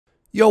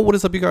Yo, what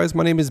is up, you guys?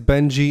 My name is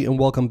Benji and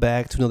welcome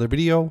back to another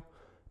video.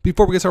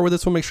 Before we get started with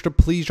this one, make sure to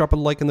please drop a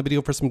like in the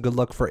video for some good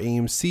luck for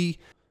AMC.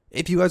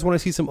 If you guys want to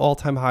see some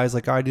all-time highs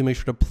like I do, make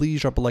sure to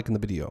please drop a like in the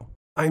video.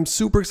 I'm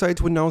super excited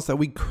to announce that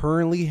we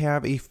currently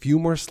have a few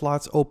more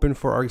slots open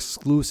for our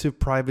exclusive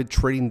private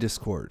trading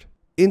Discord.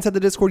 Inside the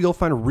Discord, you'll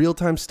find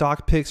real-time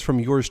stock picks from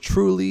yours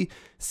truly,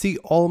 see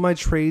all of my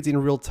trades in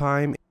real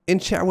time,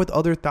 and chat with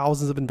other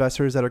thousands of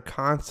investors that are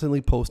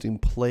constantly posting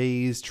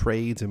plays,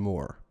 trades, and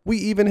more. We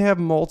even have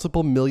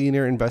multiple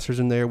millionaire investors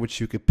in there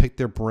which you could pick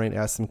their brain,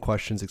 ask them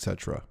questions,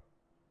 etc.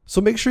 So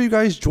make sure you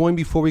guys join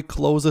before we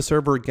close the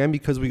server again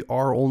because we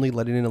are only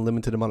letting in a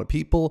limited amount of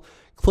people.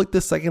 Click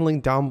the second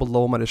link down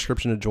below in my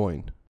description to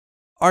join.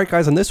 Alright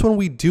guys, on this one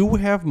we do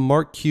have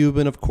Mark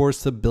Cuban, of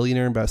course the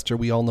billionaire investor.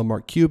 We all know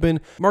Mark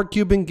Cuban. Mark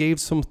Cuban gave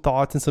some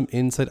thoughts and some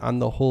insight on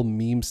the whole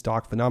meme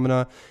stock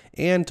phenomena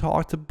and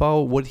talked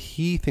about what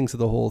he thinks of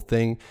the whole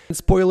thing. And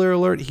spoiler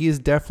alert, he is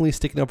definitely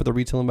sticking up with the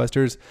retail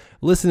investors.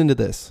 Listen into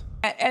this.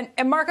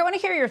 And Mark, I want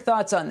to hear your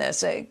thoughts on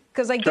this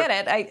because I get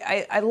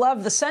it. I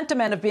love the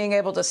sentiment of being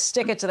able to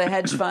stick it to the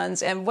hedge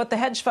funds, and what the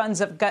hedge funds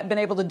have been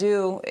able to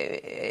do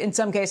in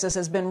some cases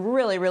has been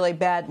really, really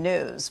bad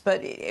news.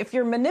 But if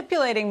you're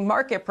manipulating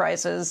market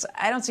prices,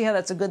 I don't see how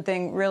that's a good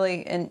thing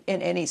really in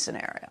any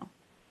scenario.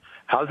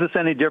 How's this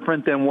any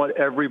different than what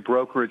every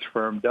brokerage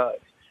firm does?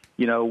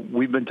 You know,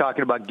 we've been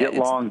talking about get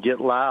long,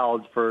 get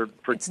loud for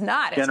it's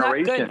not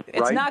generations. It's not good. Right?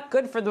 It's not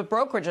good for the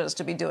brokerages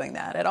to be doing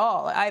that at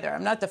all either.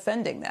 I'm not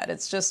defending that.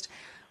 It's just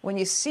when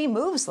you see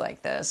moves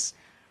like this,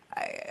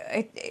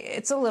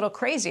 it's a little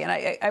crazy.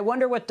 And I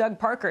wonder what Doug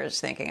Parker is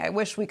thinking. I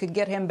wish we could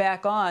get him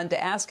back on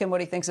to ask him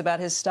what he thinks about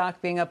his stock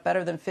being up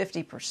better than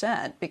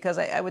 50%, because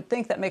I would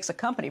think that makes a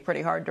company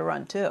pretty hard to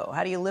run too.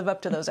 How do you live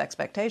up to those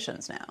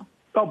expectations now?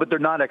 Oh, but they're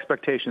not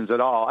expectations at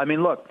all. I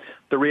mean, look,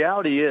 the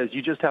reality is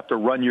you just have to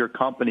run your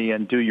company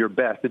and do your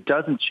best. It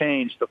doesn't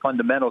change the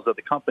fundamentals of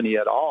the company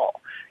at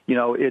all. You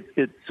know,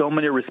 it so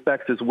many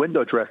respects is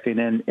window dressing.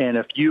 And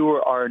if you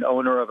are an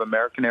owner of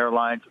American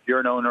Airlines, if you're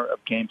an owner of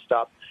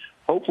GameStop,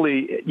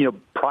 hopefully, you know,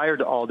 prior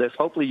to all this,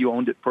 hopefully you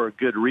owned it for a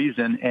good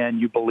reason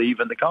and you believe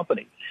in the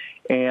company.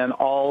 And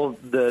all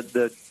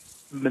the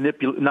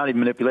not even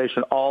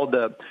manipulation, all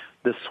the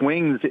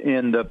swings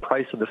in the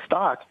price of the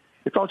stock,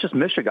 it's all just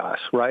mishigas,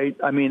 right?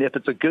 I mean, if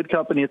it's a good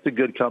company, it's a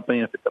good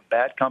company. If it's a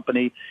bad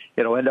company,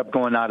 it'll end up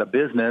going out of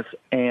business.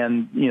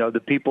 And, you know,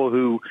 the people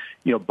who,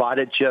 you know, bought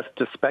it just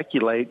to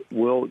speculate,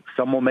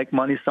 some will make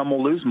money, some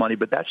will lose money.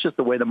 But that's just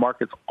the way the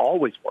market's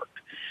always worked.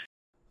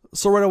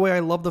 So right away, I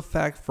love the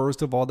fact,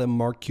 first of all, that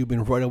Mark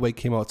Cuban right away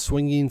came out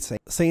swinging,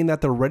 saying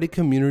that the Reddit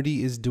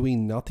community is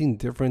doing nothing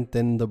different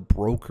than the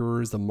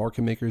brokers, the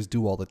market makers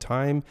do all the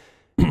time.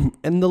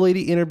 And the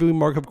lady interviewing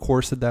Mark, of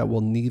course, said that,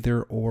 well,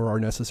 neither or are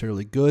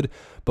necessarily good.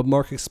 But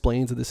Mark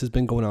explains that this has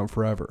been going on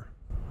forever.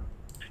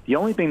 The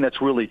only thing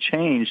that's really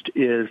changed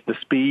is the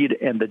speed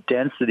and the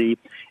density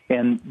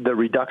and the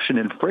reduction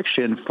in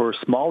friction for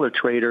smaller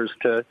traders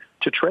to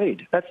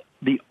trade. That's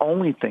the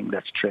only thing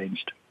that's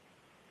changed.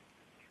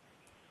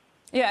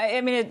 Yeah,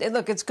 I mean,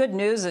 look, it's good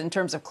news in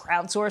terms of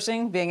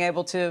crowdsourcing, being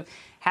able to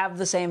have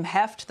the same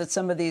heft that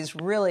some of these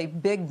really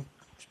big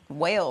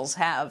whales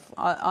have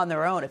on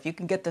their own, if you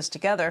can get this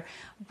together.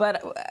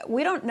 But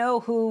we don't know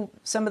who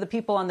some of the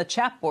people on the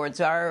chat boards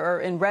are,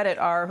 or in Reddit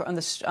are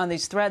on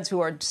these threads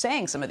who are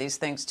saying some of these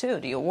things too.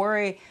 Do you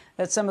worry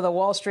that some of the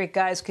Wall Street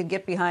guys could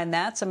get behind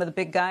that, some of the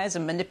big guys,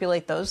 and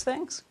manipulate those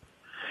things?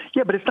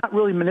 Yeah, but it's not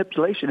really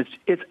manipulation.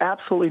 It's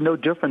absolutely no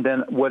different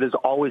than what has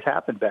always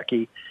happened,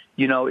 Becky.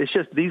 You know, it's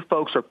just these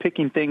folks are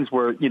picking things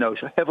where, you know,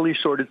 heavily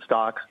shorted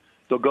stocks.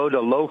 They'll go to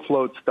low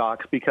float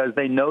stocks because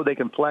they know they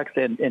can flex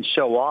and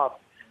show off,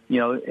 you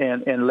know,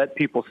 and let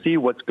people see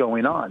what's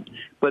going on.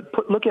 But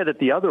look at it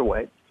the other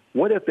way.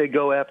 What if they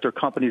go after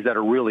companies that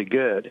are really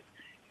good,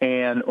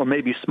 or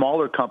maybe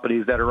smaller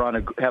companies that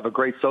are have a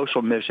great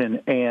social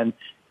mission, and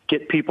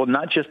get people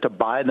not just to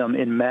buy them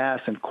in mass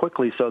and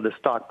quickly so the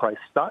stock price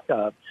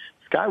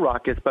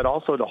skyrockets, but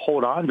also to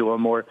hold on to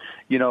them, or,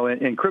 you know,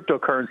 in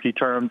cryptocurrency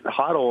terms,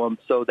 hodl them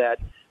so that,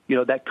 you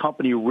know, that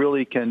company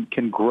really can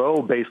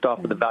grow based off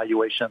of the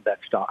valuation of that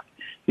stock.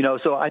 You know,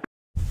 so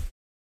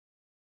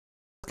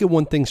Let's get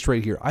one thing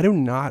straight here. I do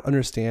not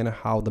understand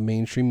how the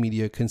mainstream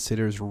media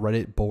considers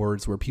Reddit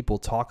boards where people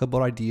talk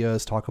about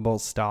ideas, talk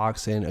about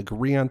stocks, and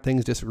agree on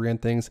things, disagree on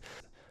things.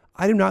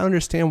 I do not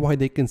understand why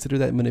they consider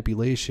that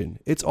manipulation.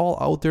 It's all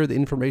out there. The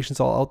information's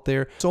all out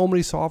there. So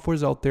many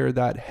softwares out there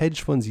that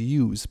hedge funds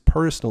use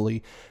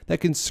personally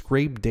that can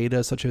scrape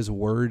data such as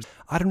words.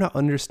 I do not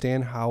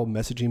understand how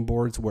messaging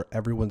boards where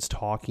everyone's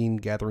talking,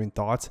 gathering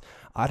thoughts.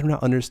 I do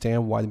not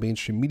understand why the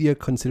mainstream media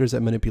considers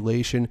that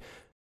manipulation.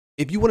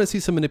 If you want to see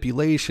some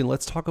manipulation,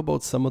 let's talk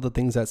about some of the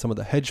things that some of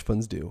the hedge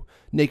funds do.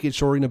 Naked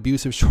shorting,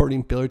 abusive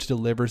shorting, failure to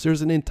deliver.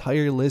 There's an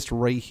entire list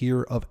right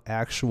here of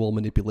actual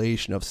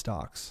manipulation of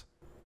stocks.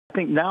 I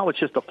think now it's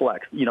just a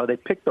flex. You know, they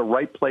picked the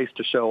right place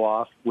to show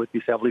off with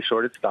these heavily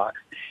shorted stocks.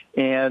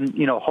 And,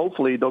 you know,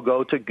 hopefully they'll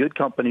go to good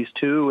companies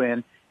too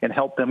and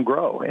help them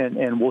grow.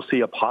 And we'll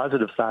see a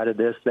positive side of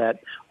this that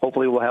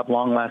hopefully will have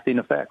long-lasting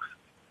effects.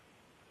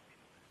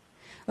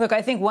 Look,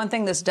 I think one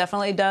thing this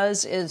definitely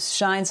does is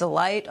shines a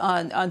light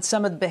on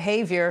some of the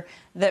behavior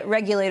that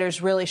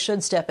regulators really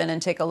should step in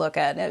and take a look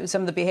at.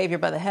 Some of the behavior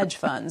by the hedge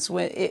funds.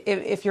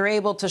 If you're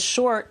able to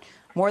short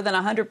more than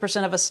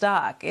 100% of a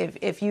stock,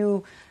 if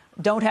you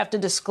don't have to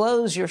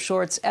disclose your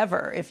shorts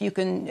ever, if you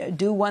can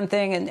do one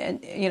thing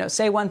and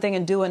say one thing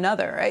and do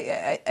another,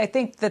 I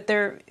think that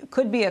there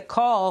could be a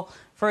call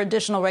for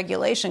additional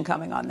regulation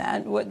coming on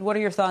that. What are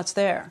your thoughts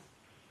there?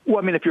 Well,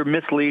 I mean, if you're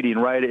misleading,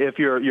 right? If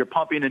you're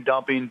pumping and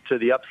dumping to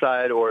the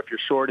upside, or if you're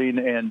shorting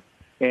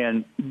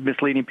and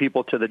misleading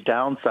people to the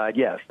downside,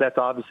 yes, that's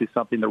obviously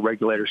something the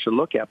regulators should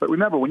look at. But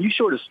remember, when you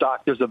short a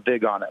stock, there's a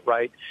VIG on it,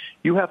 right?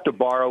 You have to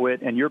borrow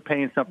it, and you're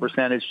paying some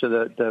percentage to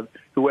the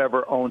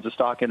whoever owns the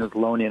stock and is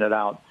loaning it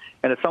out.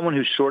 And as someone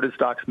who's shorted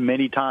stocks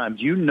many times,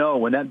 you know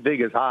when that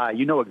VIG is high,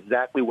 you know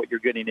exactly what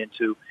you're getting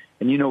into,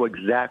 and you know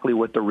exactly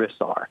what the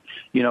risks are.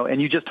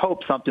 And you just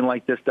hope something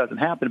like this doesn't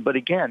happen. But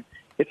again,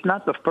 it's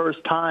not the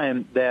first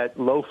time that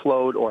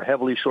low-flowed or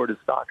heavily shorted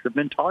stocks have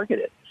been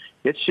targeted.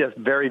 It's just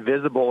very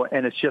visible,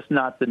 and it's just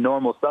not the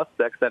normal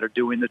suspects that are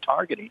doing the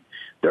targeting.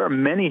 There are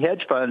many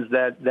hedge funds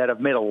that have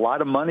made a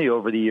lot of money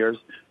over the years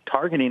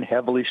targeting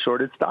heavily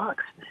shorted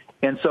stocks.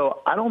 And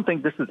so I don't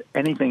think this is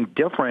anything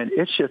different.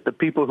 It's just the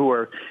people who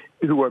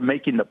are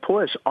making the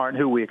push aren't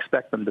who we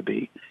expect them to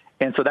be.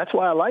 And so that's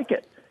why I like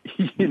it.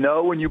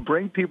 When you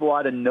bring people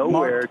out of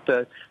nowhere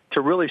to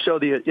really show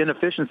the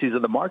inefficiencies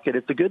of the market,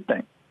 it's a good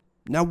thing.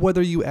 Now,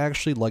 whether you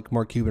actually like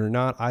Mark Cuban or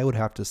not, I would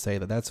have to say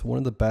that that's one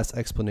of the best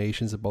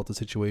explanations about the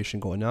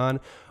situation going on.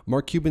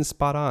 Mark Cuban's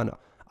spot on.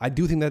 I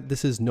do think that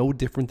this is no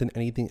different than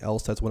anything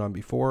else that's went on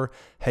before.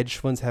 Hedge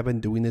funds have been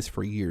doing this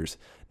for years.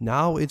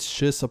 Now it's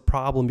just a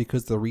problem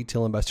because the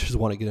retail investors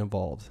want to get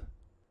involved.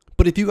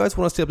 But if you guys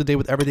want to stay up to date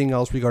with everything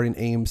else regarding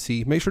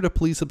AMC, make sure to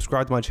please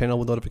subscribe to my channel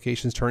with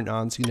notifications turned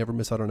on so you never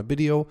miss out on a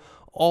video.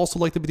 Also,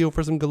 like the video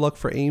for some good luck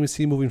for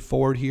AMC moving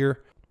forward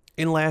here.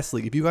 And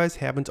lastly, if you guys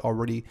haven't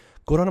already,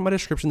 go down to my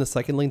description, the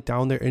second link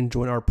down there, and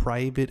join our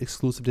private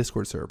exclusive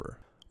Discord server.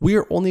 We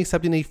are only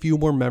accepting a few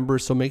more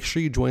members, so make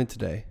sure you join it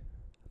today.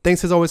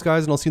 Thanks as always,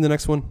 guys, and I'll see you in the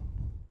next one.